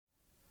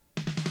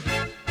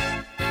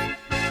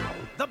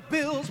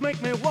Bills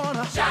make me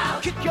wanna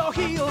shout. Kick your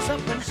heels up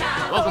and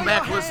shout. Welcome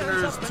back,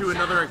 listeners, to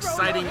another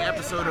exciting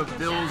episode of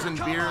Bills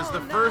and Beers, the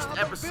first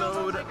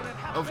episode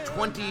of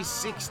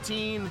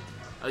 2016,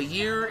 a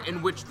year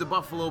in which the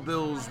Buffalo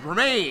Bills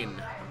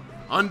remain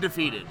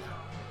undefeated.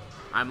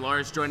 I'm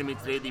Lars. Joining me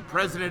today, the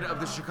president of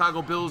the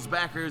Chicago Bills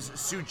backers,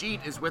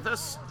 Sujit, is with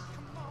us.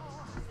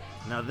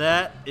 Now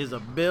that is a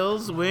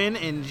Bills win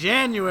in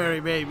January,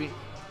 baby.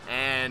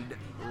 And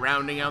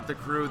rounding out the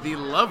crew, the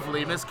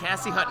lovely Miss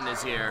Cassie Hutton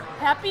is here.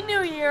 Happy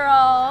New Year,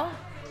 all.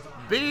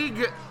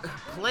 Big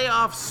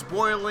playoff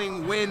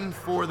spoiling win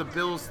for the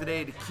Bills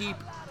today to keep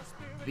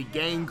the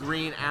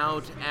gangrene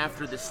out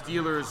after the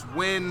Steelers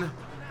win.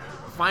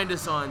 Find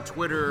us on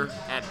Twitter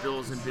at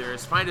Bills and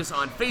Beers. Find us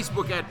on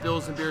Facebook at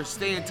Bills and Beers.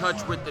 Stay in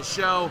touch with the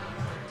show.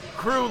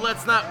 Crew,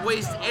 let's not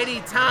waste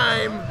any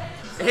time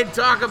and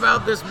talk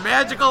about this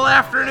magical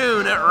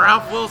afternoon at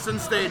Ralph Wilson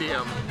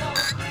Stadium.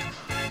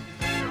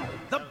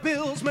 The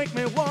Bills make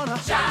me wanna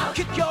shout.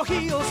 Kick your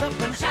heels up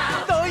and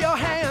shout. Throw your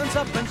hands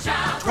up and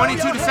shout.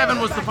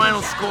 22-7 was the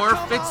final score.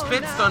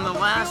 Fitz on the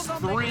last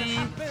three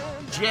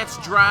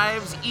Jets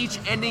drives, each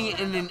ending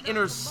in an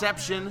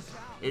interception.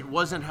 It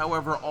wasn't,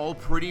 however, all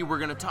pretty. We're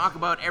going to talk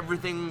about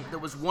everything that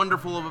was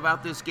wonderful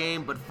about this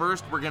game, but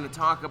first we're going to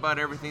talk about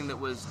everything that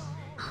was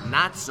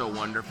not so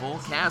wonderful.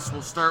 Cass,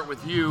 we'll start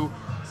with you.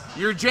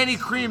 Your Jenny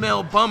Cream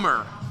Ale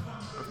bummer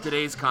of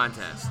today's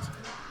contest.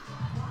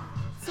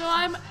 So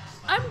I'm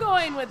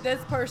going with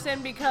this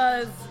person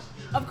because,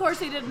 of course,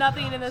 he did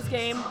nothing in this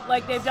game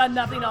like they've done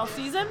nothing all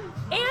season.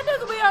 And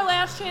it'll be our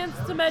last chance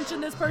to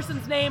mention this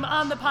person's name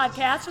on the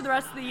podcast for the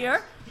rest of the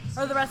year,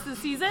 or the rest of the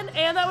season,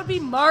 and that would be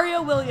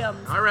Mario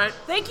Williams. All right.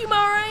 Thank you,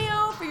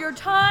 Mario, for your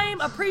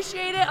time.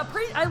 Appreciate it.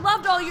 I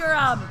loved all your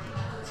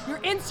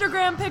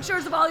Instagram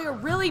pictures of all your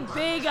really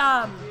big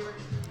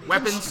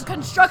Weapons.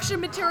 Construction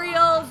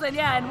materials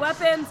and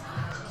weapons.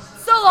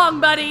 So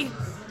long, buddy.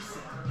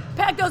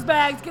 Pack those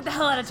bags. Get the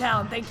hell out of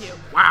town. Thank you.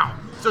 Wow.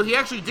 So he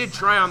actually did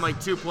try on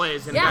like two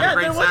plays and got a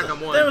great sack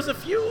on one. There was a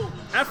few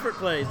effort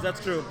plays,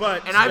 that's true,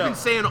 but And I've been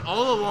saying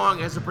all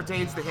along as it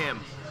pertains to him,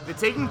 the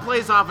taking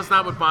plays off is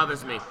not what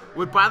bothers me.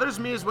 What bothers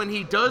me is when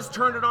he does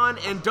turn it on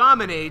and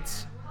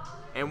dominates,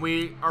 and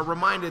we are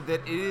reminded that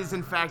it is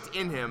in fact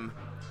in him.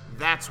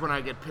 That's when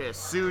I get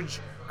pissed. Suj,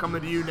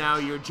 coming to you now,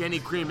 your Jenny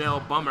Cream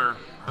Ale bummer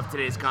of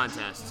today's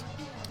contest.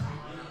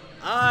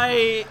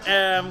 I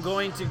am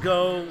going to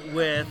go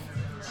with...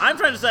 I'm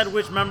trying to decide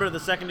which member of the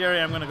secondary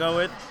I'm going to go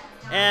with.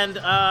 And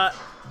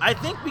I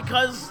think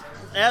because,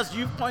 as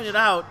you've pointed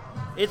out,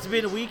 it's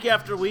been week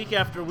after week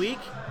after week,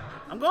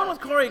 I'm going with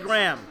Corey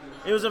Graham.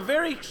 It was a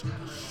very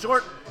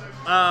short...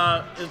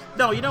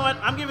 no, you know what?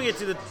 I'm giving it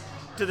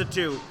to the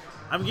two.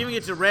 I'm giving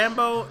it to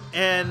Rambo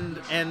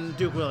and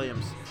Duke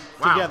Williams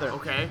together.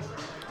 Okay.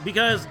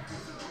 Because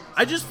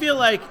I just feel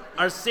like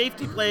our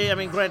safety play, I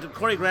mean, granted,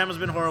 Corey Graham has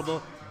been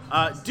horrible.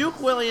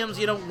 Duke Williams,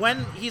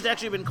 when he's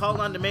actually been called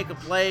on to make a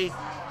play,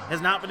 has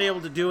not been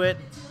able to do it.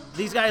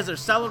 These guys are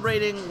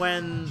celebrating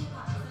when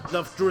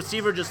the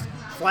receiver just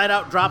flat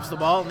out drops the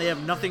ball and they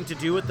have nothing to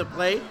do with the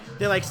play.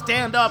 They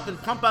stand up and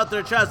pump out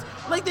their chest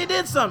like they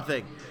did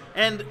something.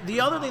 And the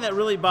other thing that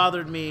really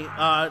bothered me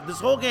this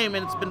whole game,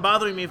 and it's been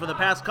bothering me for the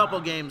past couple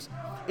games,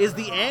 is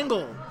the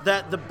angle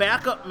that the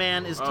backup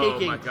man is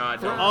taking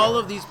for all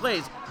of these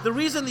plays. The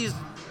reason these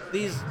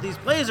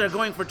plays are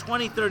going for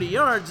 20, 30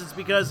 yards is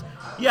because,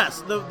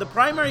 yes, the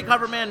primary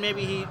cover man,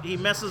 maybe he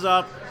messes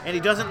up and he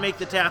doesn't make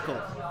the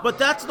tackle. But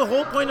that's the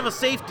whole point of a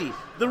safety.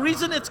 The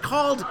reason it's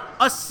called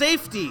a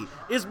safety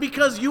is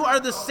because you are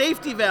the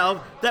safety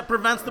valve that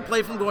prevents the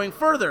play from going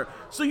further.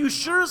 So you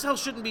sure as hell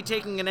shouldn't be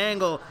taking an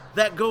angle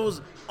that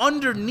goes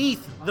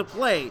underneath the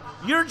play.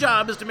 Your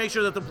job is to make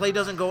sure that the play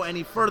doesn't go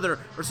any further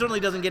or certainly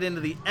doesn't get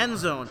into the end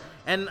zone.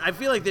 And I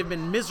feel like they've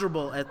been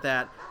miserable at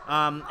that.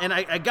 And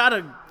I got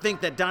to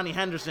think that Donnie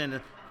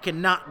Henderson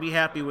cannot be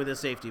happy with his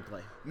safety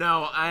play.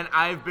 No, and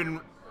I've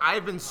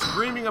been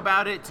screaming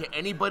about it to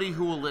anybody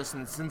who will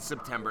listen since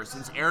September,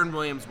 since Aaron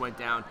Williams went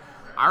down.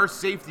 Our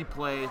safety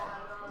play,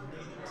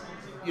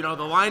 the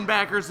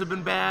linebackers have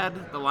been bad,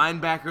 the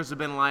linebackers have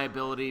been a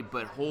liability,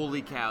 but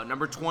holy cow,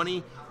 number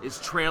 20 is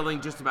trailing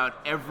just about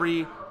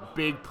every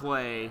big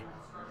play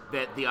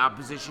that the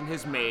opposition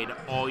has made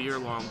all year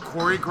long.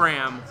 Corey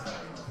Graham.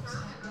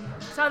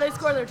 That's how they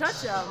score their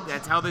touchdown.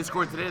 That's how they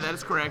scored today, that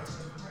is correct.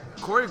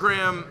 Corey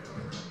Graham,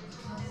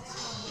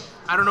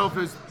 I don't know if it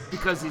was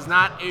because he's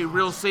not a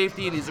real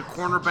safety and he's a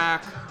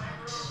cornerback,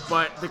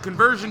 but the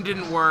conversion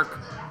didn't work.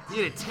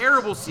 He had a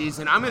terrible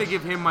season. I'm going to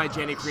give him my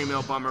Jenny Cream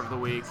Ale bummer of the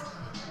week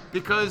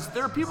because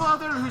there are people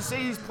out there who say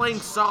he's playing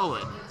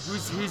solid,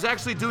 who's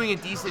actually doing a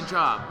decent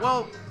job.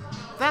 Well,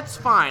 that's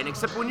fine,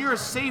 except when you're a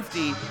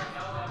safety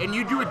and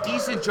you do a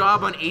decent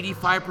job on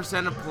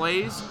 85% of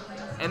plays,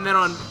 and then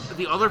on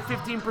the other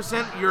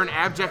 15% you're an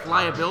abject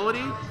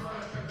liability.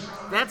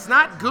 That's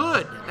not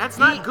good. That's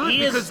not good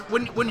because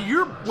when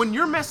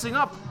you're messing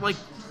up, like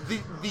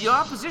the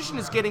opposition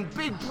is getting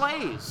big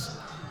plays.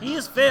 he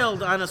has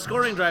failed on a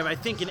scoring drive, I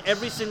think, in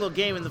every single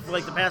game in the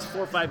past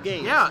 4 or 5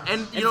 games. Yeah,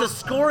 and it's a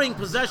scoring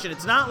possession.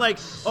 It's not like,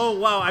 oh,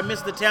 wow, I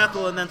missed the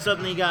tackle and then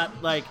suddenly got,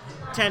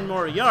 10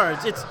 more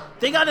yards.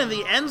 They got in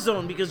the end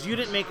zone because you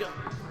didn't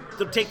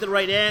take the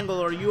right angle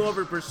or you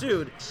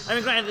over-pursued. I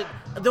mean, granted,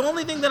 the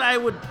only thing that I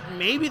would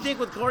maybe think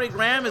with Corey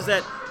Graham is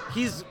that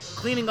he's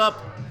cleaning up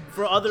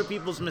for other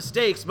people's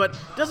mistakes, but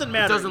it doesn't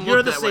matter.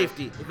 You're the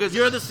safety.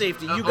 You're the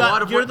safety.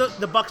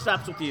 The buck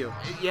stops with you.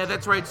 Yeah,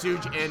 that's right,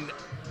 Suge, and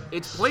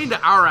it's plain to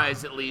our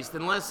eyes at least,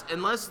 unless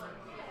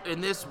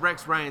in this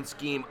Rex Ryan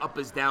scheme, up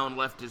is down,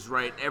 left is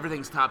right,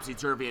 everything's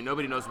topsy-turvy and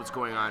nobody knows what's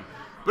going on.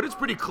 But it's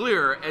pretty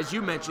clear, as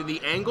you mentioned, the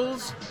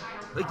angles.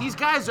 These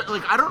guys are,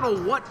 I don't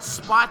know what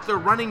spot they're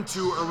running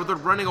to or they're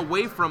running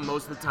away from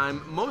most of the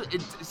time.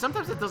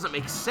 Sometimes it doesn't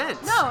make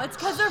sense. No, it's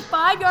because they're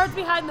 5 yards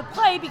behind the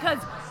play because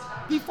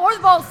before the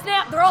ball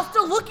snapped, they're all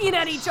still looking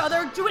at each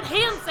other, doing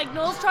hand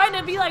signals, trying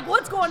to be like,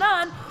 what's going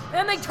on? And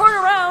then they turn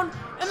around,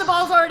 and the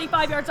ball's already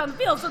 5 yards on the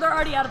field, so they're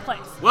already out of place.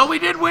 Well, we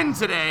did win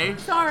today.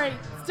 Sorry.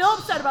 Still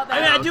upset about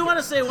that. I mean, I do want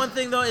to say one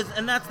thing, though,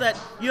 and that's that,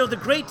 the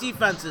great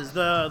defenses,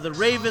 the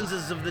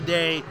Ravenses of the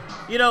day,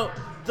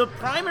 the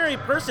primary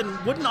person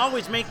wouldn't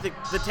always make the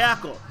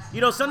tackle.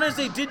 Sometimes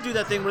they did do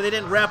that thing where they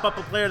didn't wrap up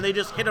a player and they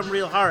just hit him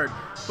real hard.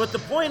 But the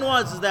point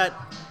is that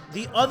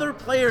the other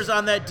players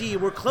on that D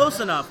were close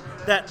enough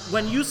that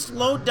when you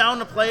slowed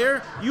down a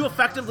player, you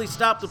effectively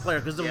stopped the player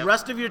because the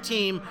rest of your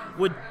team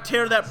would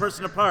tear that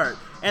person apart.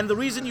 And the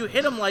reason you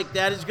hit him like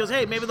that is because,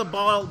 hey, maybe the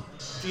ball,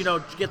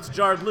 gets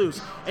jarred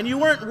loose. And you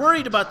weren't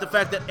worried about the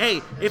fact that,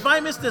 hey, if I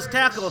miss this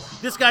tackle,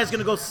 this guy's going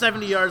to go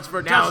 70 yards for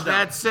a touchdown. Now,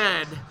 that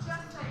said,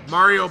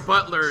 Mario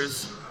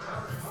Butler's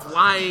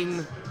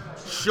flying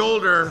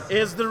shoulder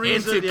is the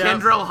reason into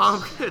Kendrell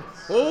Tompkins.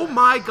 Oh,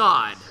 my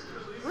God.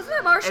 Wasn't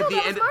it Marshall?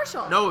 That was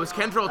Marshall. No, it was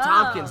Kendrell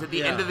Tompkins at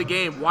the end of the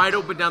game, wide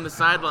open down the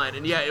sideline.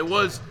 And it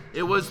was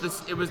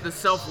the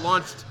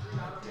self-launched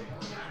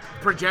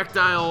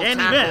projectile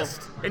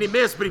tackle. And he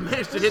missed, but he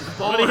managed to hit the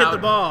ball. But he hit the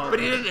ball. But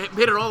he didn't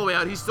hit it all the way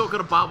out. He still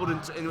could have bobbled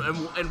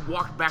and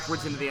walked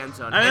backwards into the end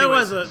zone.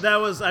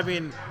 I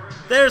mean,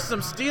 there's some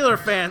Steeler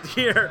fans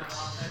here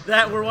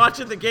that were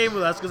watching the game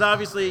with us because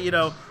obviously,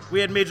 we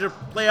had major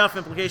playoff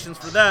implications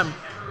for them.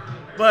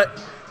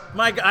 But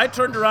I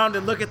turned around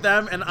and looked at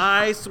them, and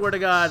I swear to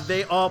God,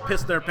 they all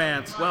pissed their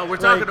pants. Well, we're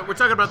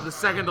talking about the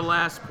second to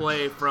last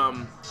play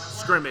from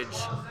scrimmage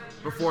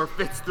before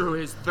Fitz threw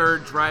his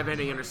third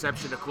drive-ending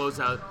interception to close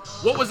out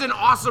what was an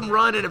awesome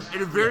run and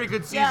a very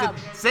good season,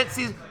 set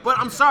season. But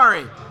I'm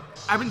sorry,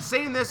 I've been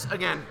saying this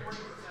again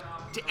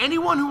to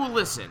anyone who will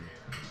listen.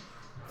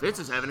 Fitz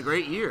is having a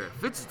great year.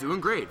 Fitz is doing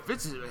great.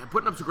 Fitz is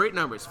putting up some great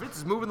numbers. Fitz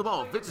is moving the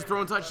ball. Fitz is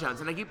throwing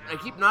touchdowns. And I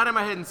keep nodding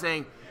my head and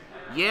saying,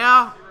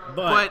 yeah,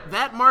 but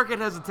that market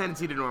has a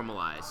tendency to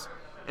normalize.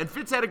 And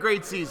Fitz had a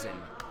great season.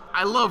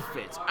 I love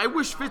Fitz. I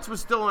wish Fitz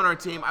was still on our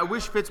team. I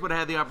wish Fitz would have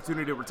had the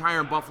opportunity to retire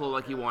in Buffalo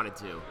like he wanted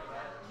to.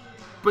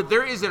 But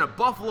there isn't a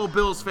Buffalo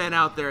Bills fan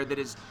out there that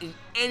is in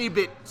any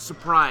bit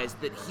surprised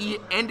that he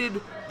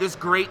ended this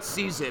great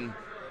season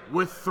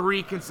with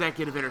 3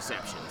 consecutive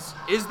interceptions.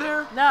 Is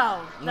there?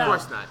 No. Of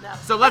course not. No.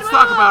 So let's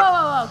talk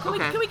about... Whoa.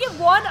 Can we give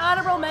one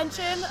honorable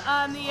mention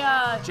on the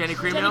Jenny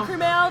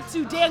Creamale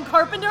to Dan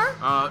Carpenter?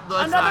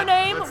 Another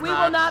name we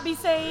will not be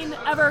saying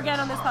ever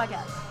again on this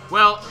podcast.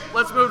 Well,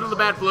 let's move to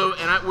Labatt Blue,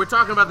 and we're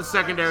talking about the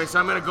secondary, so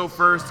I'm going to go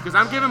first, because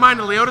I'm giving mine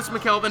to Leotis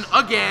McKelvin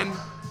again.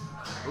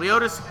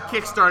 Leotis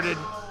kickstarted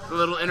the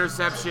little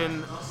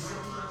interception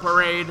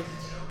parade,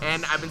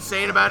 and I've been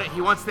saying about it,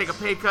 he wants to take a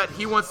pay cut,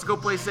 he wants to go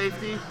play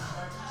safety.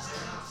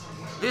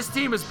 This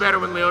team is better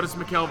when Leotis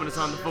McKelvin is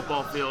on the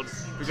football field,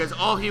 because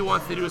all he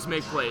wants to do is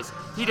make plays.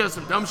 He does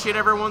some dumb shit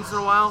every once in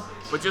a while,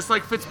 but just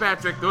like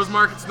Fitzpatrick, those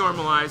markets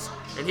normalize,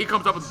 and he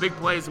comes up with big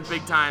plays and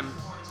big time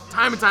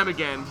and time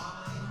again.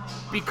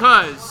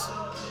 Because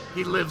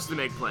he lives to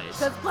make plays.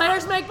 Because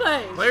players make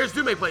plays. Players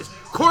do make plays.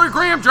 Corey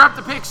Graham dropped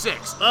the pick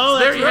 6. Oh,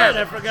 that's right.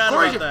 I forgot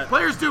about that.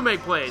 Players do make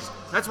plays.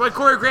 That's why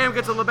Corey Graham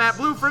gets a Labatt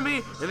Blue from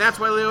me, and that's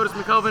why Leotis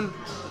McKelvin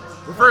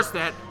reverse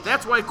that.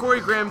 That's why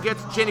Corey Graham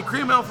gets Jenny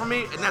Creamale from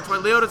me, and that's why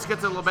Leotis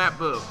gets a Labatt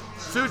Blue.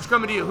 Suge,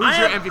 coming to you. Who's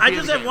your MVP? I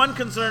just have one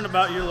concern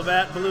about your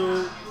Labatt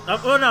Blue.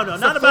 It's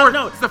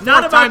the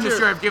fourth time this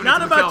year I've given it to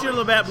Not about McKelvin. your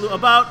Labatt Blue.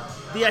 About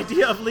the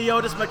idea of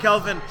Leotis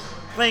McKelvin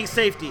playing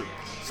safety.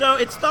 So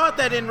it's thought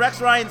that in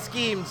Rex Ryan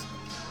schemes,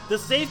 the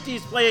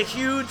safeties play a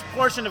huge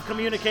portion of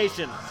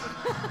communication.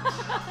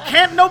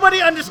 Can't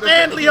nobody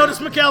understand Leotis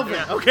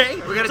McKelvin,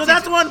 okay? So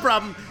that's one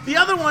problem. The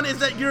other one is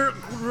that you're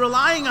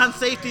relying on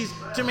safeties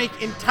to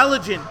make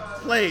intelligent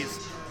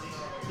plays.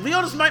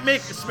 Leotis might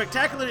make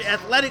spectacularly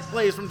athletic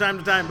plays from time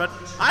to time, but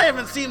I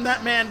haven't seen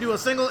that man do a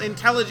single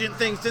intelligent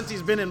thing since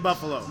he's been in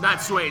Buffalo.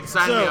 Not Swade.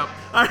 Sign me up.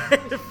 All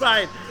right,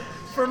 fine.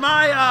 For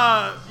my,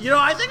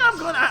 I think I'm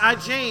going. I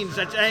changed.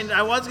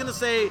 I was going to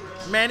say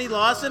Manny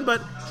Lawson,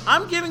 but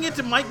I'm giving it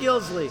to Mike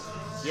Gillisley.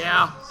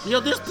 Yeah.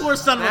 This poor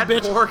son of a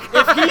bitch.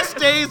 If he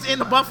stays in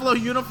the Buffalo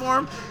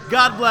uniform,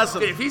 God bless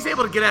him. If he's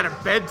able to get out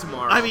of bed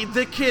tomorrow. I mean,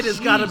 the kid has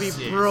got to be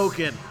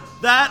broken.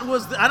 That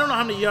was, I don't know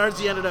how many yards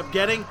he ended up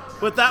getting,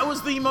 but that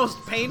was the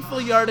most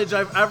painful yardage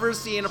I've ever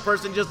seen a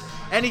person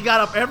and he got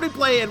up every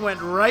play and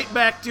went right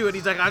back to it.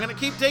 He's like, I'm going to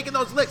keep taking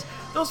those licks.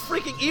 Those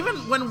freaking, even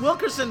when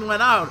Wilkerson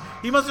went out,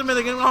 he must have been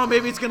thinking, oh,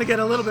 maybe it's going to get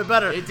a little bit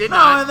better. It did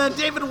not. And then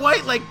David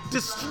White,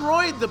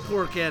 destroyed the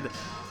poor kid.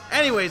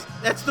 Anyways,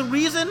 that's the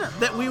reason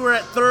that we were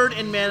at third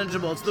and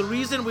manageable. It's the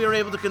reason we were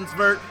able to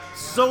convert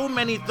so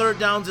many third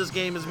downs this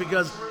game is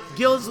because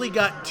Gillislee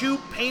got 2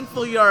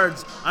 painful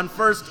yards on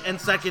first and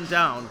second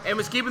down. And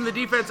was keeping the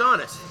defense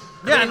honest.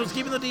 Yeah, and was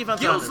keeping the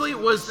defense honest.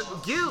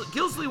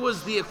 Gillislee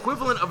was the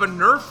equivalent of a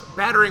Nerf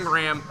battering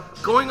ram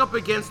going up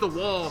against the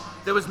wall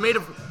that was made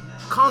of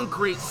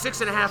concrete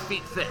 6.5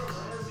 feet thick.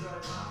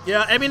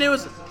 Yeah, I mean, it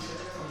was...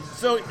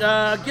 So,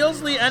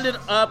 Gillislee ended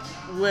up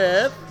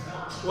with...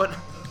 What?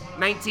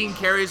 19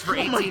 carries for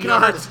 18 oh my God.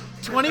 yards.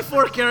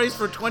 24 carries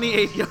for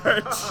 28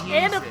 yards.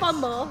 And a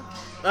fumble.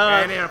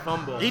 And a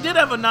fumble. He did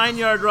have a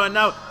 9-yard run.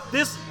 Now,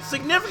 this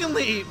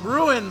significantly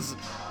ruins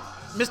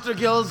Mr.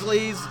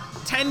 Gillislee's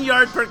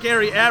 10-yard per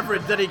carry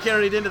average that he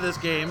carried into this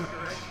game,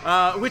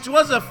 which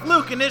was a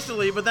fluke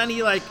initially, but then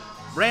he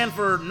ran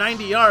for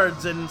 90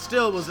 yards and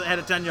still had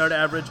a 10-yard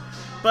average.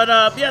 But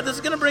yeah, this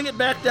is going to bring it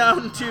back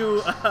down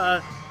to.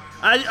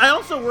 I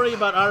also worry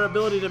about our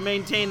ability to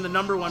maintain the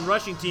number 1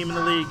 rushing team in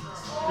the league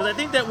because I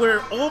think that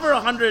we're over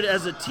 100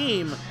 as a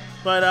team,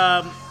 but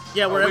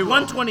yeah, we're at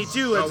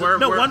 122 as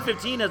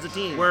 115 as a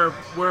team. We're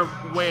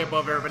way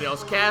above everybody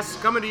else. Cass,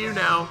 coming to you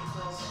now.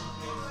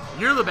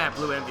 You're the Bat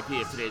Blue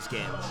MVP of today's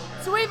game.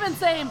 So we've been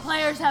saying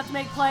players have to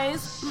make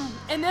plays,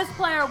 and this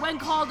player, when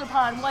called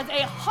upon, was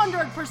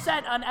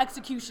 100% on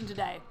execution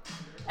today.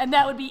 And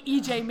that would be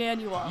E.J.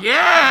 Manuel.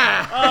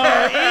 Yeah!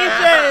 Oh,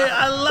 E.J.,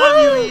 I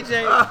love you, E.J.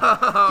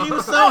 He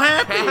was so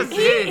happy.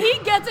 He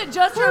gets it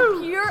just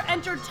for pure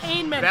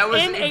entertainment That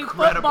was in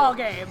incredible. a football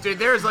game. Dude,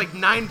 there's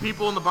 9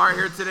 people in the bar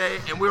here today,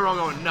 and we were all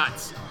going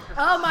nuts.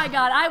 Oh my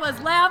God, I was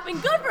laughing.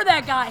 Good for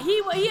that guy.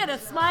 He had a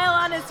smile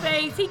on his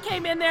face. He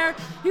came in there.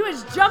 He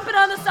was jumping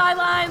on the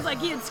sidelines like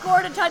he had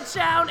scored a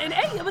touchdown. And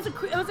hey, it was a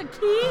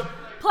key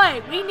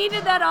play. We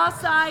needed that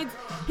offsides.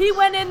 He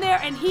went in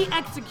there and he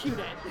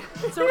executed.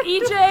 So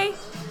EJ,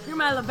 you're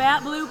my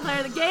Labatt Blue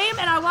player of the game,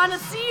 and I want to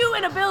see you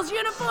in a Bills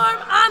uniform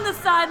on the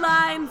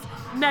sidelines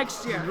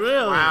next year.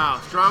 Really? Wow,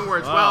 strong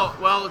words. Wow.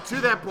 Well, to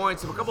that point,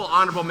 so a couple of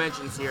honorable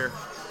mentions here.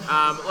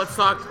 Let's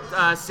talk.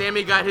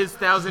 Sammy got his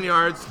 1,000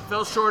 yards.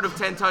 Fell short of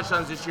 10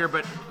 touchdowns this year,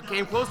 but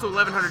came close to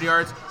 1,100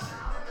 yards.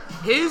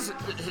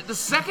 The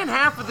second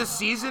half of the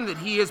season that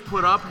he has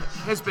put up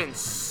has been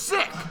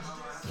sick.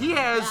 He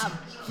had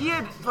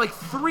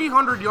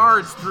 300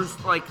 yards through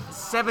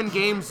 7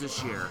 games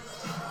this year,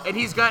 and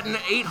he's gotten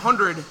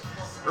 800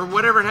 or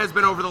whatever it has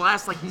been over the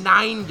last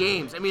 9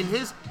 games. I mean,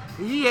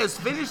 he has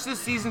finished this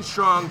season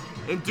strong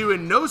and due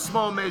in no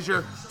small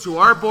measure to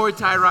our boy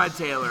Tyrod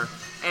Taylor.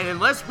 And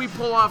unless we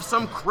pull off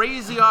some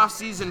crazy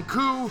offseason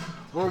coup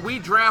where we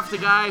draft a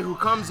guy who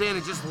comes in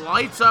and just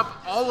lights up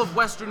all of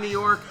Western New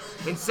York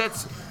and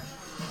sets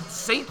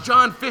St.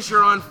 John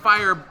Fisher on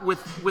fire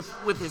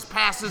with his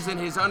passes and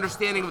his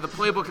understanding of the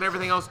playbook and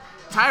everything else,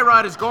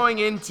 Tyrod is going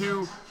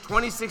into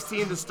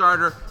 2016 the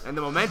starter, and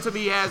the momentum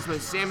he has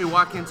with Sammy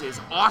Watkins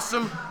is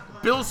awesome.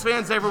 Bills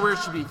fans everywhere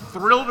should be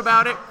thrilled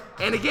about it.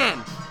 And again,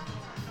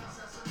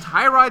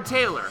 Tyrod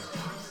Taylor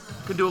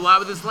can do a lot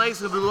with his legs,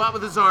 can do a lot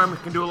with his arm,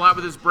 can do a lot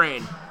with his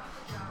brain.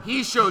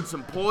 He showed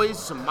some poise,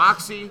 some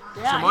moxie,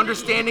 some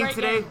understanding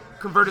today,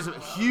 converted some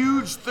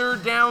huge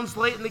third downs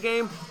late in the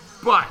game,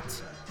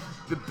 but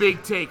the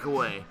big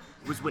takeaway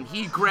was when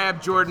he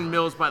grabbed Jordan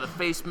Mills by the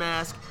face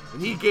mask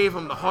and he gave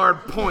him the hard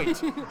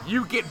point.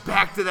 You get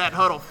back to that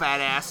huddle,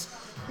 fat ass.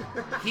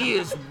 He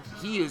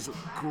is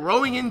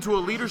growing into a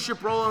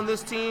leadership role on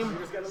this team,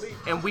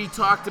 and we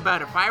talked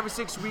about it 5 or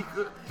 6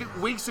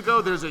 weeks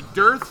ago. There's a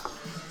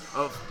dearth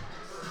of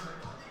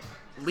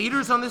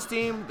leaders on this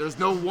team. There's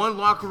no one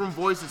locker room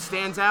voice that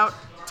stands out.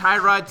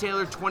 Tyrod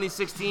Taylor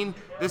 2016,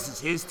 this is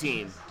his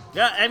team.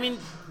 Yeah, I mean,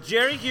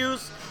 Jerry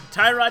Hughes,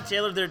 Tyrod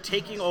Taylor, they're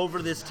taking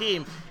over this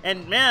team.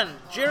 And man,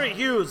 Jerry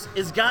Hughes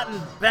has gotten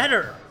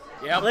better.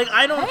 Yep.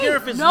 I don't care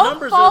if his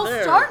numbers are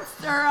there. No false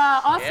starts or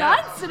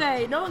offsides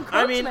today. No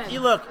encroachment. I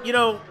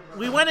mean,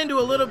 we went into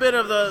a little bit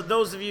of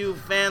those of you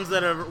fans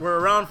that were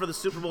around for the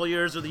Super Bowl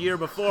years or the year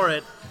before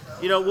it.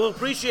 We'll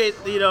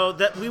appreciate,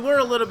 that we were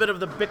a little bit of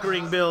the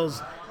bickering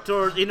Bills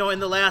toward, in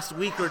the last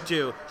week or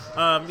two.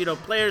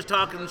 Players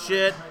talking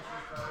shit.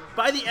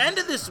 By the end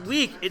of this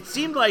week, it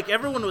seemed like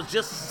everyone was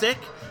just sick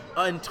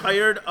and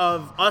tired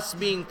of us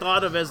being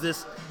thought of as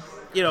this,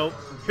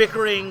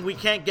 bickering, we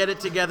can't get it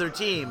together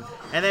team.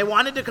 And they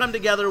wanted to come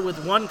together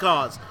with one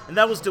cause, and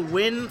that was to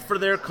win for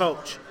their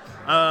coach.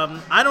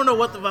 I don't know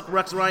what the fuck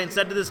Rex Ryan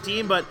said to this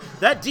team, but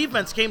that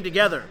defense came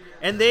together,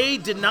 and they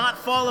did not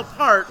fall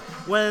apart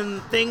when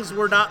things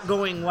were not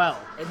going well.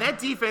 And that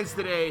defense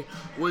today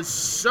was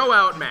so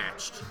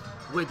outmatched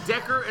with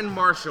Decker and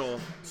Marshall,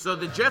 so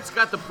the Jets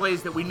got the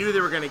plays that we knew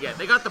they were going to get.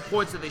 They got the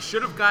points that they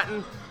should have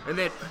gotten, and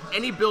that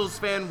any Bills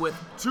fan with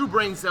 2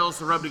 brain cells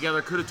to rub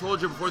together could have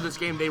told you before this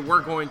game they were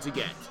going to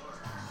get.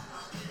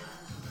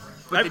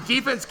 But the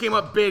defense came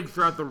up big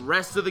throughout the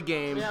rest of the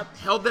game, Yep.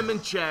 held them in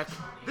check.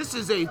 This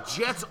is a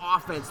Jets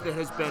offense that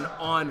has been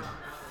on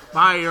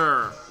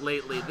fire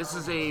lately. This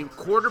is a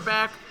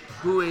quarterback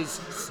who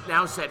is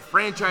now set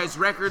franchise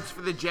records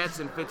for the Jets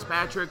and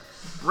Fitzpatrick.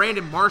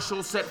 Brandon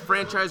Marshall set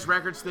franchise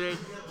records today.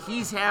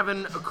 He's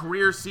having a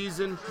career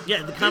season.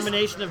 Yeah, the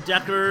combination of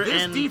Decker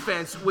This and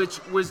defense,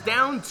 which was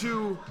down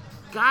to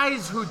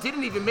guys who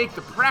didn't even make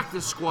the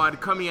practice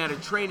squad coming out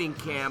of training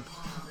camp,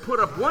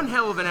 put up one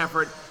hell of an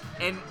effort,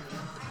 and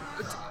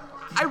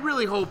I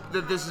really hope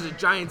that this is a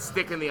giant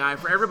stick in the eye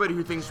for everybody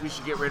who thinks we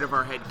should get rid of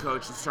our head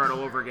coach and start all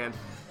over again.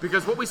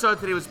 Because what we saw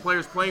today was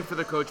players playing for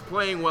the coach,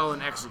 playing well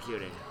and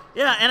executing.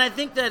 yeah, and I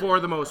think that For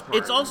the most part.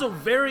 it's also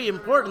very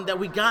important that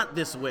we got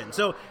this win.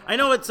 So I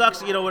know it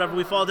sucks, whatever,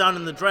 we fall down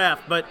in the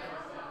draft, but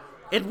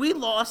if we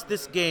lost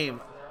this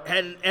game,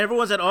 and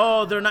everyone said,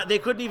 oh, they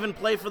couldn't even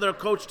play for their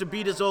coach to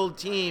beat his old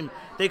team.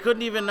 They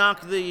couldn't even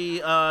knock the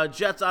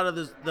Jets out of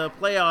the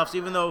playoffs,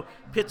 even though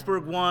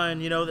Pittsburgh won.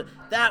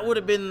 That would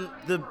have been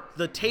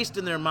the taste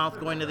in their mouth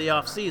going to the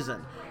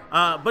offseason.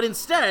 But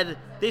instead,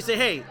 they say,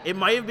 hey, it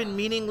might have been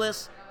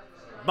meaningless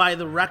by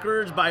the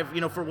records,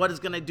 for what it's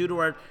going to do to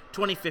our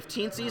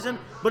 2015 season,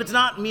 but it's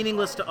not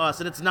meaningless to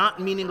us, and it's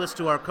not meaningless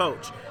to our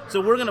coach.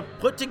 So we're going to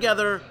put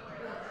together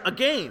a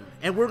game,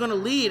 and we're going to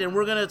lead, and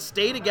we're going to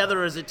stay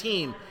together as a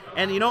team.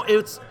 And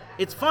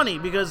it's funny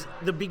because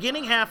the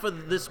beginning half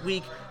of this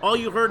week, all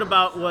you heard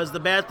about was the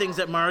bad things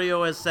that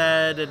Mario has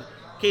said and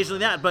occasionally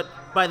that. But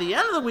by the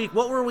end of the week,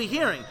 what were we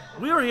hearing?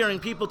 We were hearing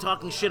people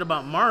talking shit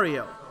about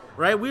Mario,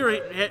 right? We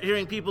were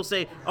hearing people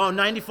say, oh,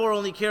 94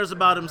 only cares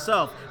about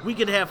himself. We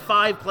could have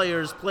 5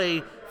 players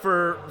play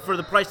for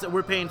the price that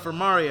we're paying for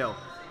Mario.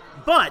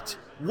 But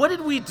what did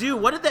we do?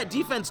 What did that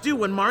defense do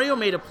when Mario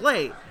made a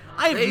play?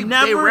 I've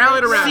never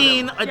rallied around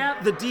seen him.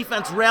 the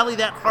defense rally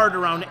that hard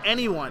around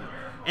anyone,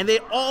 and they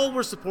all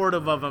were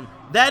supportive of him.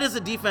 That is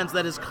a defense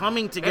that is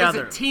coming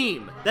together. That is a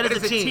team. That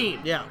is a a team.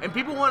 Yeah. And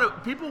people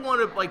want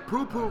to like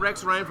poo-poo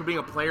Rex Ryan for being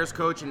a player's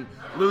coach and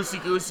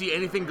loosey-goosey,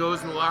 anything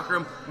goes in the locker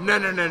room.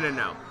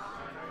 No.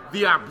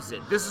 The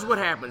opposite. This is what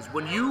happens.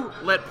 When you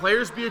let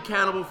players be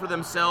accountable for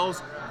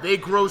themselves, they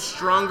grow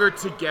stronger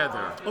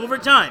together. Over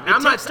time.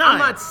 I'm takes time.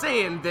 not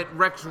saying that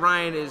Rex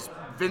Ryan is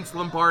Vince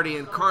Lombardi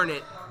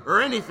incarnate or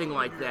anything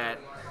like that,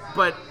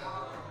 but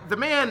the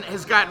man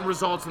has gotten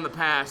results in the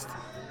past.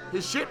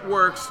 His shit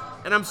works,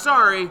 and I'm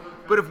sorry,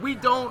 but if we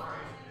don't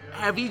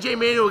have E.J.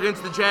 Manuel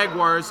against the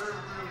Jaguars,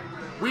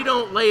 we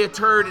don't lay a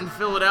turd in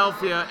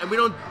Philadelphia, and we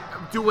don't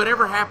do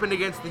whatever happened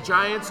against the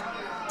Giants,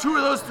 2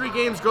 of those 3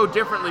 games go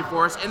differently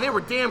for us, and they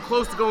were damn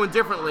close to going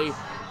differently,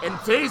 and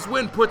today's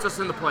win puts us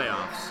in the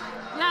playoffs.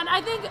 Yeah, and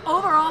I think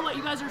overall what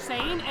you guys are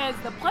saying is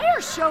the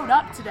players showed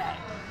up today.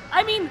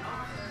 I mean,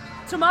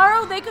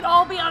 tomorrow they could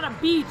all be on a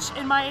beach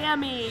in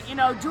Miami,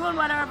 doing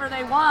whatever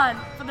they want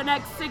for the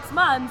next 6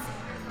 months,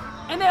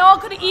 and they all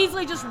could have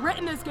easily just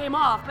written this game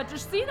off. But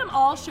just seeing them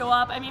all show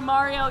up, I mean,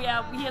 Mario,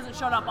 he hasn't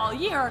shown up all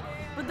year,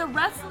 but the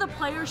rest of the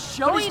players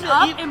showing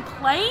up and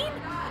playing,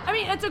 I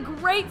mean, it's a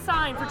great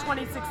sign for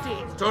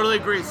 2016. Totally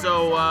agree.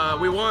 So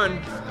we won.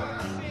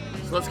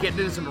 So let's get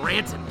into some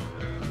ranting.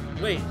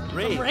 Wait,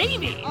 Ray.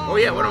 Ravy. Oh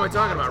yeah, what am I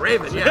talking about?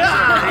 Raven.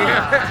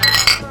 Yeah.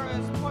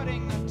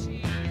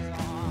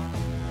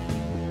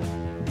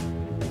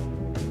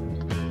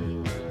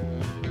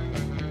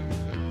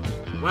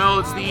 Well,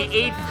 it's the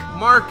 8th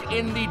mark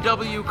in the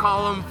W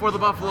column for the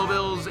Buffalo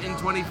Bills in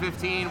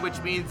 2015, which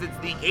means it's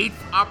the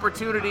 8th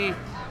opportunity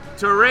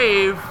to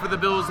rave for the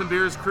Bills and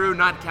Beers crew,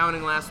 not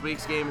counting last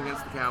week's game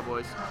against the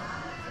Cowboys.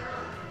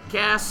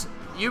 Cass,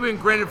 you've been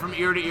grinning from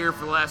ear to ear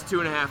for the last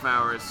 2.5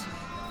 hours.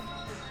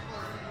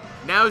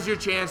 Now's your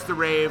chance to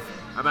rave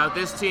about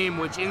this team,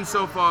 which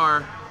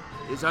insofar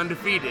is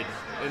undefeated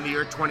in the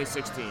year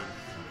 2016.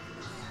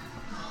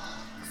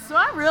 So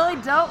I really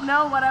don't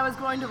know what I was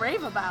going to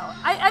rave about.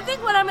 I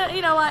think what I'm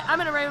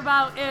gonna rave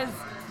about is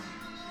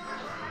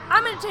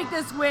I'm gonna take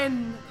this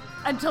win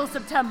until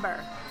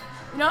September.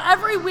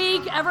 Every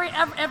week,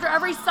 after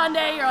every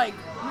Sunday, you're like,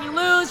 we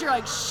lose, you're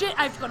like, shit,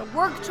 I have to go to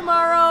work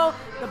tomorrow,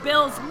 the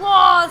Bills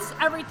lost,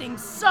 everything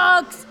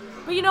sucks.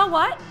 But you know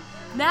what?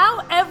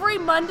 Now, every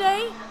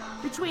Monday,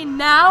 between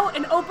now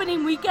and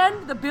opening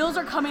weekend, the Bills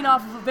are coming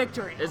off of a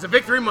victory. It's a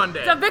victory Monday.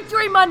 It's a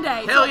victory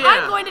Monday. Hell so yeah.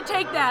 I'm going to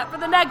take that for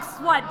the next,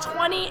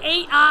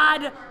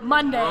 28-odd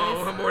Mondays.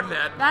 Oh, more than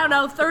that. I don't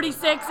know,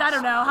 36, I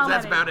don't know. How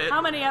That's many? about it. How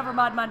many ever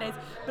mod Mondays.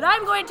 But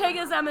I'm going to take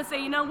this, I'm going to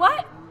say, you know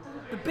what?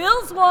 The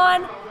Bills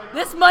won.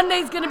 This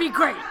Monday's going to be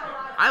great.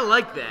 I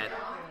like that.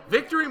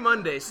 Victory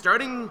Monday,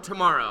 starting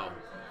tomorrow.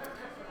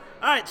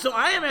 All right, so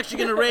I am actually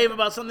going to rave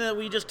about something that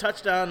we just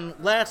touched on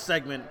last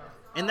segment,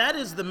 and that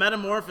is the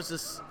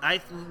metamorphosis,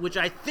 which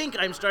I think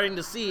I'm starting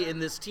to see in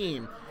this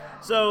team.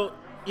 So,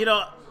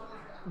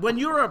 when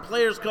you're a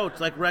player's coach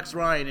like Rex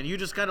Ryan and you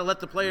just kind of let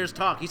the players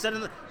talk, he said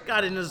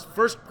in his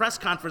first press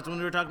conference when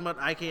we were talking about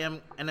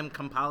IKM and M.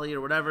 Kampali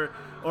or whatever,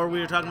 or we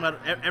were talking about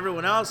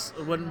everyone else,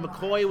 when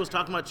McCoy was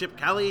talking about Chip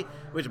Kelly,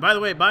 which, by the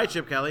way, bye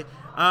Chip Kelly,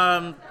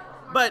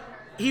 but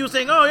he was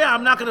saying, oh yeah,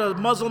 I'm not going to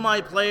muzzle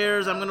my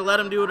players, I'm going to let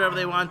them do whatever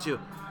they want to.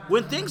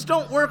 when things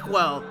don't work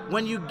well,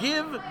 when you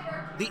give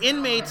the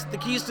inmates the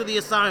keys to the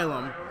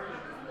asylum,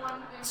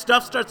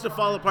 stuff starts to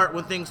fall apart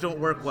when things don't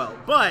work well.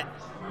 But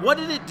what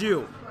did it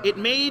do? It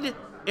made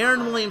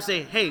Aaron Williams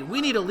say, hey, we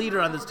need a leader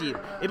on this team.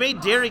 It made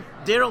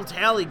Daryl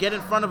Talley get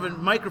in front of a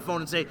microphone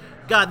and say,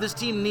 God, this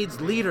team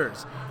needs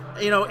leaders.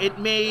 It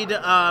made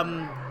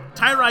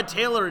Tyrod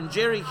Taylor and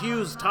Jerry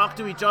Hughes talk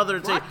to each other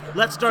and say,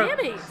 let's start.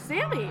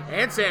 Sammy.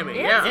 And Sammy,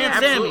 And yeah,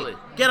 Sammy. absolutely.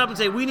 Get up and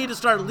say, we need to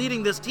start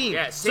leading this team.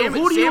 Yeah, so Sammy,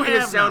 who do you Sammy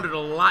have has sounded a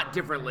lot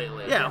different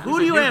lately. Yeah, who He's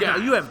do you a new have now?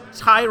 guy. You have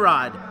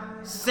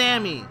Tyrod,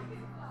 Sammy.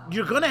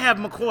 You're going to have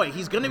McCoy.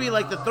 He's going to be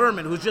like the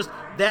Thurman, who's just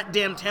that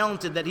damn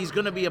talented that he's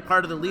going to be a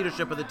part of the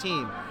leadership of the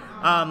team.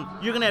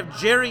 You're going to have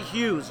Jerry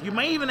Hughes. You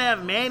may even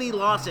have Manny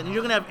Lawson, and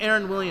you're going to have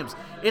Aaron Williams.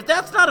 If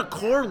that's not a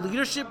core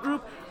leadership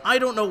group, I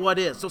don't know what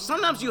is. So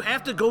sometimes you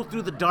have to go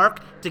through the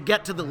dark to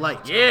get to the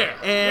light. Yeah.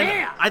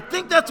 And I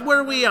think that's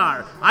where we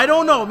are. I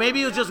don't know.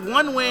 Maybe it was just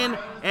one win,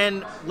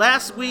 and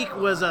last week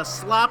was a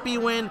sloppy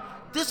win.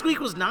 This week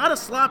was not a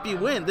sloppy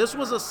win. This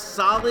was a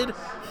solid,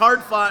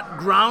 hard-fought,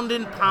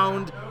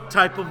 ground-and-pound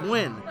type of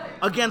win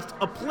against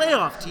a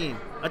playoff team,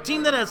 a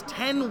team that has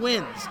 10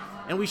 wins.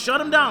 And we shut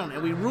them down,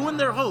 and we ruined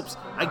their hopes.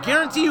 I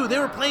guarantee you they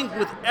were playing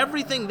with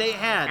everything they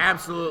had.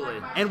 Absolutely.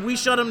 And we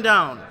shut them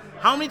down.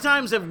 How many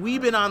times have we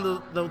been on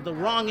the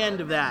wrong end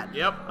of that?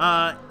 Yep.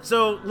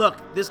 So,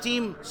 look, this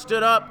team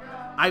stood up.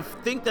 I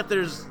think that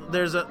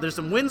there's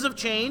some winds of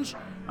change,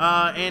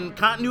 and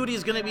continuity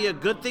is going to be a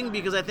good thing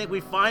because I think we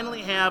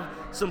finally have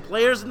some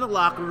players in the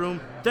locker room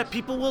that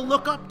people will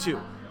look up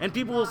to. And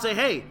people will say,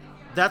 hey,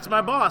 that's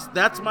my boss.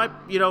 That's my,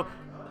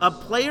 a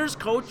player's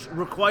coach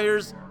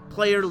requires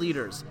player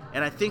leaders,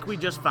 and I think we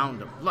just found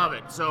them. Love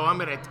it. So I'm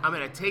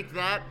gonna take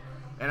that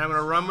and I'm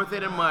gonna run with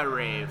it in my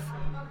rave.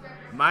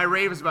 My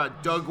rave is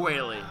about Doug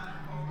Whaley,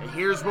 and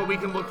here's what we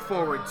can look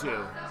forward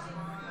to.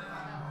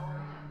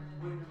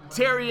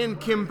 Terry and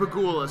Kim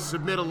Pegula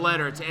submit a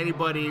letter to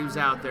anybody who's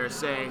out there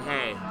saying,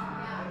 hey,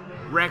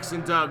 Rex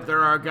and Doug,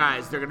 they're our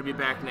guys. They're gonna be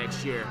back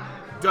next year.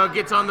 Doug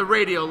gets on the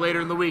radio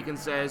later in the week and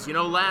says,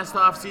 last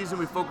offseason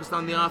we focused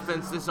on the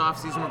offense. This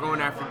offseason we're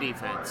going after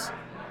defense.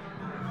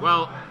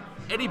 Well,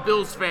 any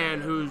Bills fan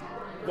who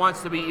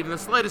wants to be even the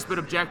slightest bit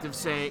objective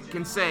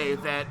can say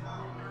that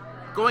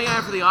going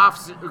after the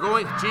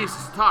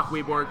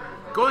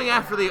going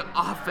after the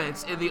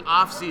offense in the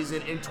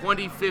offseason in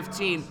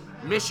 2015,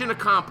 mission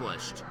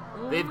accomplished.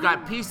 They've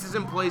got pieces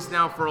in place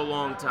now for a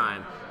long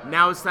time.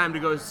 Now it's time to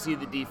go see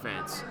the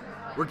defense.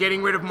 We're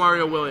getting rid of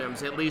Mario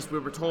Williams. At least we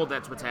were told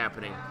that's what's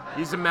happening.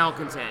 He's a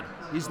malcontent.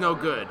 He's no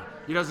good.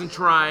 He doesn't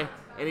try,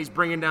 and he's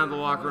bringing down the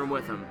locker room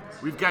with him.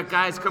 We've got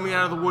guys coming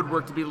out of the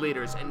woodwork to be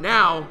leaders, and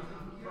now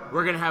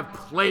we're going to have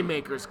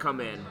playmakers come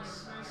in,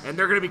 and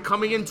they're going to be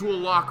coming into a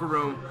locker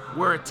room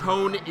where a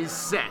tone is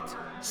set.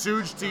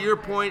 Suge, to your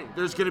point,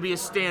 there's going to be a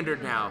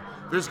standard now.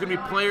 There's going to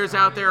be players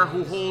out there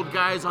who hold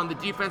guys on the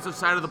defensive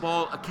side of the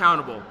ball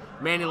accountable.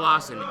 Manny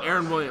Lawson,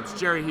 Aaron Williams,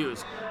 Jerry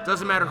Hughes.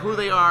 Doesn't matter who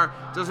they are.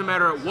 Doesn't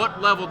matter at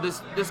what level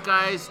these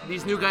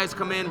new guys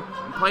come in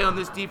and play on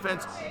this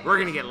defense. We're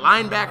going to get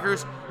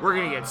linebackers. We're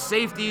going to get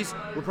safeties.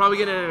 We're probably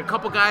going to get a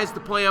couple guys to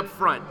play up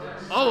front.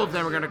 All of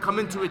them are going to come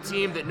into a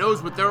team that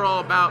knows what they're all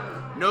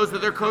about, knows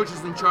that their coach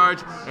is in charge,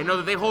 and know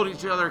that they hold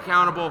each other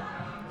accountable.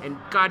 And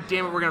God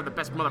damn it, we're going to have the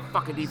best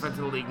motherfucking defense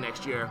in the league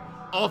next year.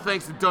 All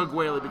thanks to Doug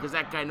Whaley, because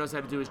that guy knows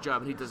how to do his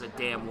job, and he does it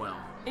damn well.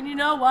 And you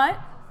know what?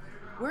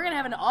 We're going to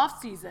have an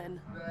off-season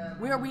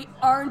where we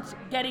aren't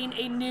getting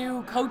a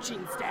new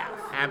coaching staff.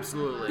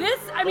 Absolutely.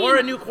 Or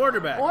a new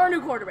quarterback.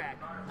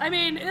 I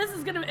mean, this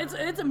is going to,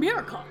 it's a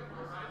miracle.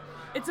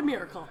 It's a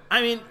miracle.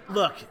 I mean,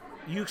 look,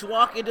 you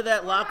walk into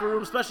that locker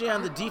room, especially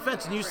on the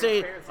defense, and you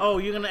say, oh,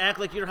 you're going to act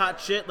like you're hot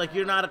shit, like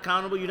you're not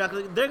accountable,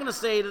 they're going to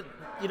say that,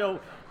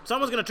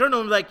 someone's going to turn to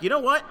them and be like, you know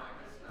what?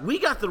 We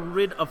got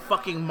rid of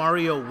fucking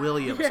Mario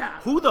Williams.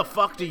 Yeah. Who the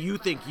fuck do you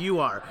think you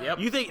are? Yep.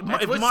 You think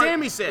That's what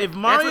Sammy said. If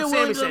Mario That's what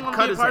Williams Sammy doesn't said. want to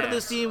Cut be a his part of ass.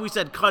 this team, we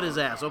said cut his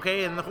ass,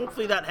 okay? And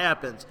hopefully that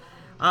happens.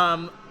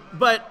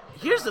 But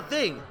here's the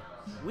thing.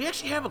 We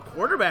actually have a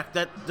quarterback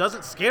that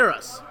doesn't scare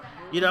us.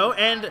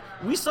 And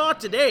we saw it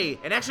today.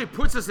 It actually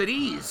puts us at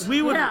ease.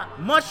 We would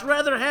much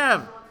rather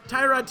have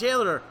Tyrod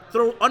Taylor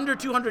throw under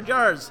 200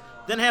 yards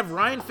than have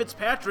Ryan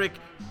Fitzpatrick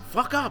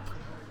fuck up.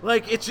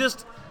 Like, it's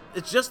just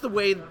the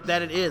way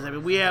that it is. I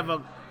mean, we have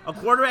a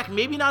quarterback,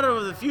 maybe not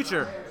of the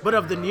future, but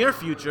of the near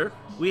future.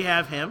 We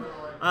have him.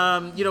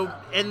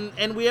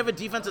 And we have a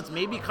defense that's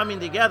maybe coming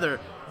together.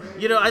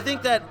 I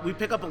think that we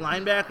pick up a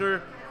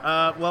linebacker.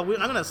 I'm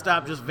going to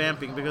stop just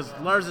vamping because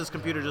Lars's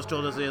computer just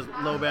told us he has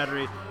low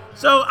battery.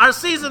 So our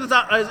season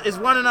is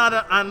running out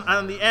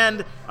on the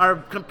end. Our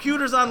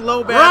computer's on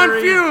low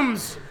battery. We're on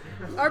fumes.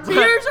 Our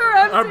beers are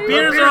empty. Our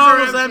beers are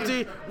almost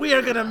empty. We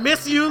are going to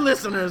miss you,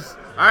 listeners.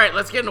 All right,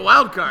 let's get into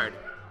wild card.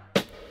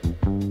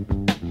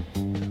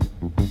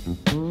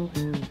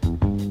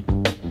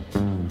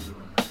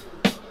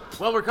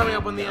 Well, we're coming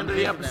up on the end of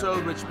the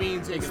episode, which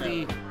means it's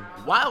the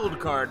wild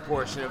card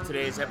portion of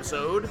today's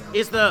episode.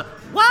 It's the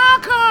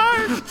wild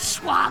card.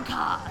 Schwag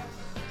card.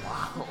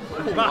 Wow.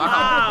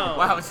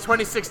 Wow, it's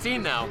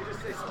 2016 now.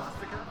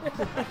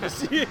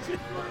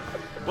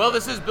 Well,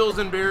 this is Bills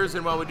and Beers,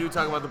 and while we do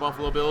talk about the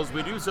Buffalo Bills,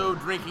 we do so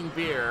drinking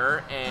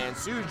beer. And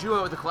Suge, you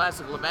went with the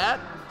classic Labatt.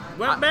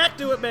 Went back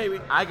to it, baby.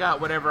 I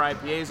got whatever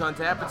IPA's on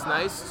tap. It's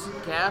nice.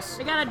 Cass?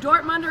 I got a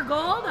Dortmunder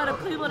Gold out of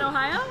Cleveland,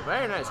 Ohio.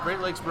 Very nice. Great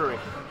Lakes Brewery.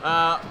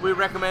 We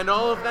recommend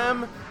all of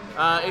them.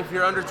 If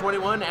you're under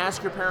 21,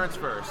 ask your parents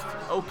first.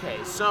 Okay,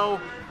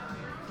 so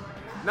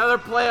another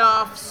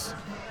playoffs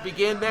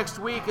begin next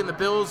week, and the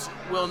Bills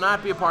will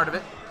not be a part of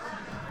it.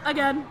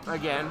 Again.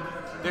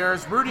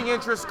 There's rooting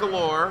interest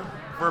galore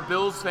for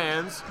Bills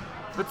fans,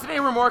 but today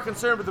we're more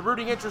concerned with the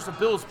rooting interest of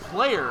Bills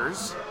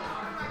players.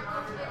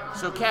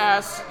 So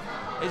Cass,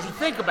 as you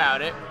think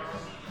about a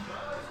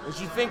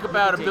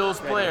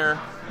Bills player,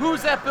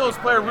 who's that Bills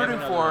player rooting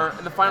for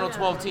in the final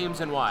 12 teams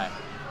and why?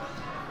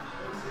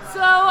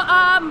 So,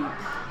 I'm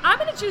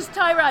going to choose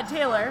Tyrod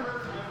Taylor.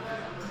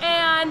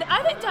 And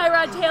I think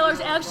Tyrod Taylor's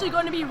actually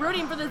going to be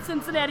rooting for the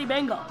Cincinnati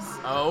Bengals.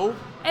 Oh?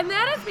 And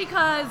that is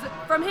because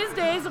from his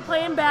days of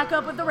playing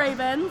backup with the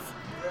Ravens,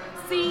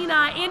 seeing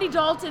Andy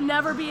Dalton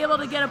never be able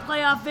to get a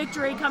playoff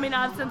victory coming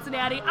out of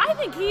Cincinnati, I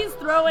think he's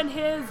throwing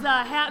his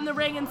hat in the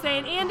ring and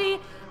saying, Andy,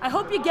 I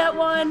hope you get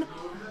one.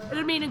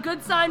 It'll mean a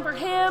good sign for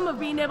him of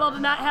being able to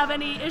not have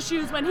any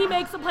issues when he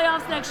makes the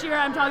playoffs next year.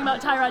 I'm talking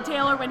about Tyrod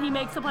Taylor when he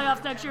makes the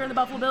playoffs next year in the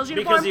Buffalo Bills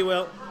uniform. Because he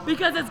will.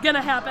 Because it's going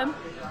to happen.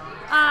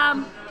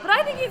 But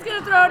I think he's going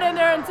to throw it in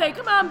there and say,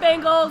 come on,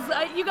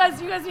 Bengals, you guys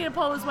need to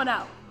pull this one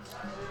out.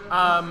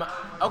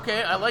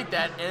 Okay, I like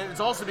that. And it's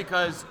also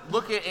because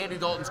look at Andy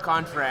Dalton's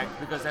contract,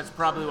 because that's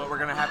probably what we're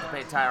going to have to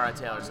pay Tyrod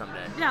Taylor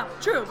someday. Yeah,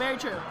 true, very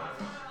true.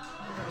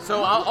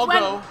 So I'll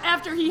go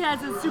after he has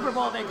his Super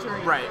Bowl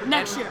victory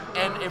next year.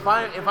 And if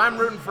I'm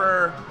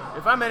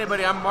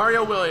anybody, I'm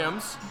Mario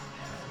Williams,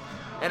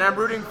 and I'm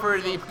rooting for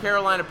the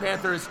Carolina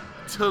Panthers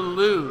to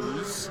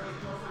lose,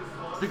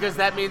 because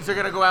that means they're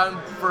going to go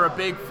out for a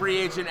big free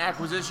agent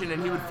acquisition,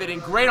 and he would fit in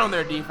great on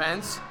their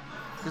defense,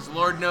 because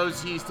Lord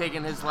knows he's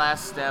taken his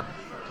last snap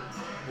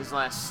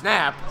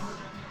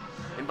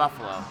in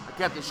Buffalo. I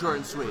kept it short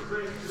and sweet.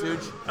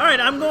 Suge? All right,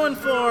 I'm going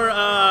for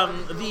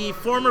the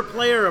former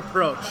player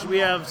approach. We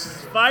have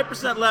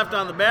 5% left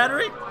on the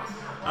battery,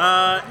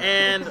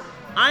 and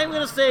I'm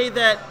going to say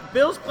that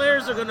Bills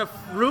players are going to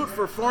root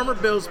for former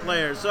Bills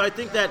players. So I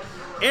think that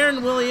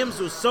Aaron Williams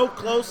was so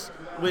close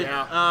with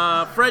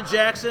Fred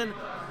Jackson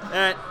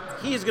that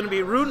he's going to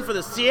be rooting for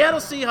the Seattle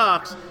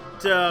Seahawks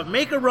to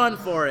make a run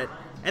for it.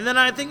 And then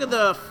I think of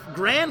the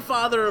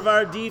grandfather of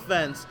our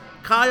defense,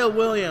 Kyle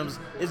Williams,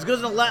 is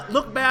going to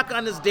look back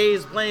on his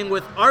days playing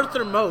with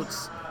Arthur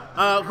Moats,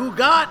 who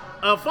got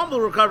a fumble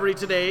recovery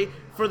today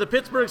for the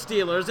Pittsburgh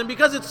Steelers. And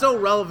because it's so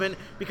relevant,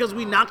 because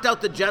we knocked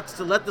out the Jets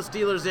to let the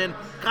Steelers in,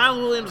 Kyle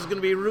Williams is going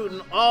to be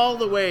rooting all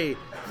the way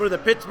for the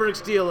Pittsburgh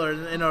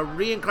Steelers in a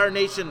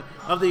reincarnation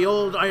of the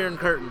old Iron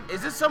Curtain.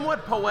 Is it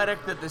somewhat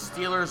poetic that the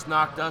Steelers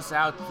knocked us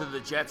out so the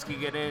Jets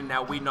could get in,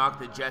 now we knocked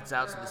the Jets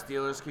out so the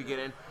Steelers could get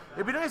in?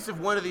 It'd be nice if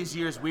one of these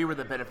years we were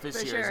the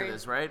beneficiaries of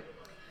this, right?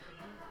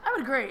 I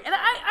would agree. And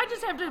I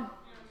just have to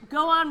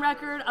go on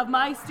record of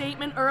my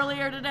statement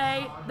earlier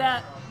today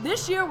that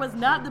this year was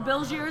not the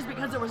Bills' years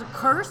because there was a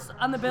curse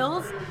on the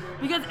Bills,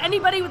 because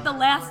anybody with the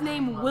last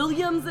name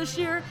Williams this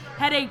year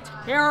had a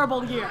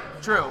terrible year.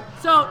 True.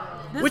 So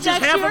this which is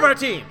next half year, of our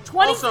team.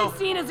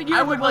 2016 is a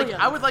year for Williams.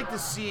 I would like to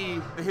see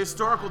the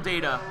historical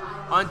data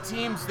on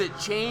teams that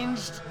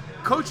changed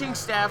coaching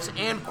staffs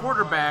and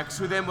quarterbacks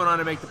who then went on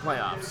to make the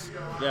playoffs.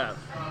 Yeah.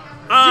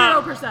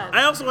 0%.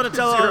 I also want to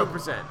tell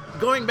 0%.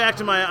 Going back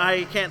to my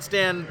I can't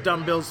stand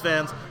dumb Bills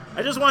fans,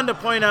 I just wanted to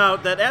point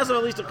out that as of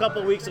at least a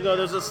couple weeks ago,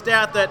 there's a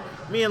stat that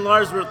me and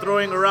Lars were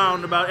throwing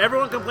around about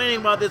everyone complaining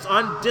about this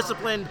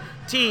undisciplined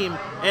team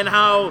and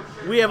how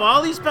we have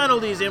all these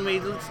penalties and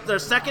they're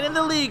second in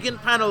the league in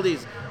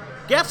penalties.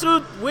 Guess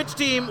which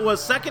team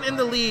was second in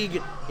the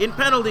league in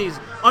penalties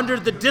under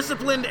the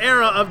disciplined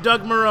era of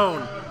Doug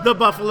Marrone? The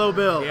Buffalo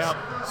Bills. Yep.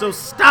 So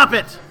stop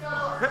it.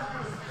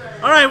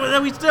 All right,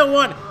 well, we still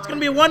won. It's going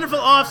to be a wonderful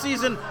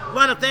offseason. I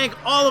want to thank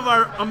all of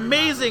our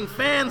amazing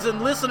fans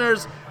and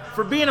listeners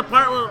for being a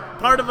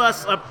part of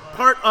us, a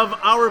part of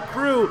our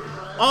crew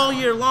all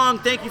year long.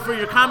 Thank you for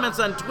your comments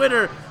on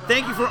Twitter.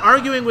 Thank you for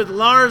arguing with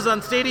Lars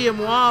on Stadium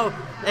Wall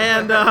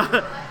and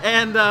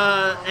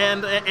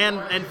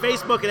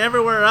Facebook and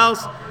everywhere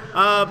else.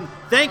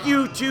 Thank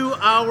you to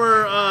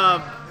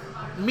our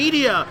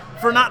media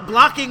for not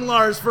blocking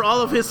Lars for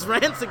all of his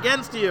rants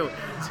against you.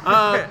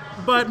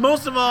 But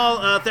most of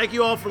all, thank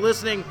you all for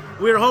listening.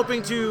 We're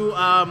hoping to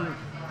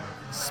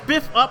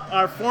spiff up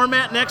our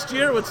format next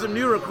year with some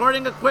new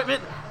recording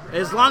equipment,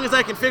 as long as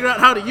I can figure out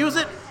how to use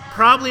it.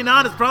 Probably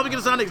not. It's probably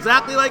going to sound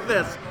exactly like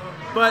this.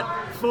 But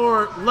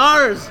for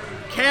Lars,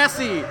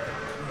 Cassie,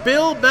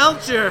 Bill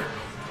Belcher,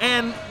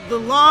 and the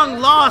long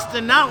lost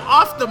and now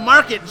off the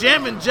market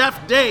Jammin'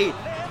 Jeff Day,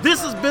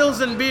 this is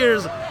Bills and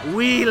Beers.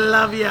 We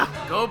love ya.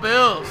 Go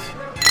Bills.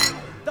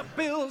 The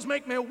Bills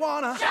make me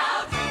wanna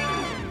shout.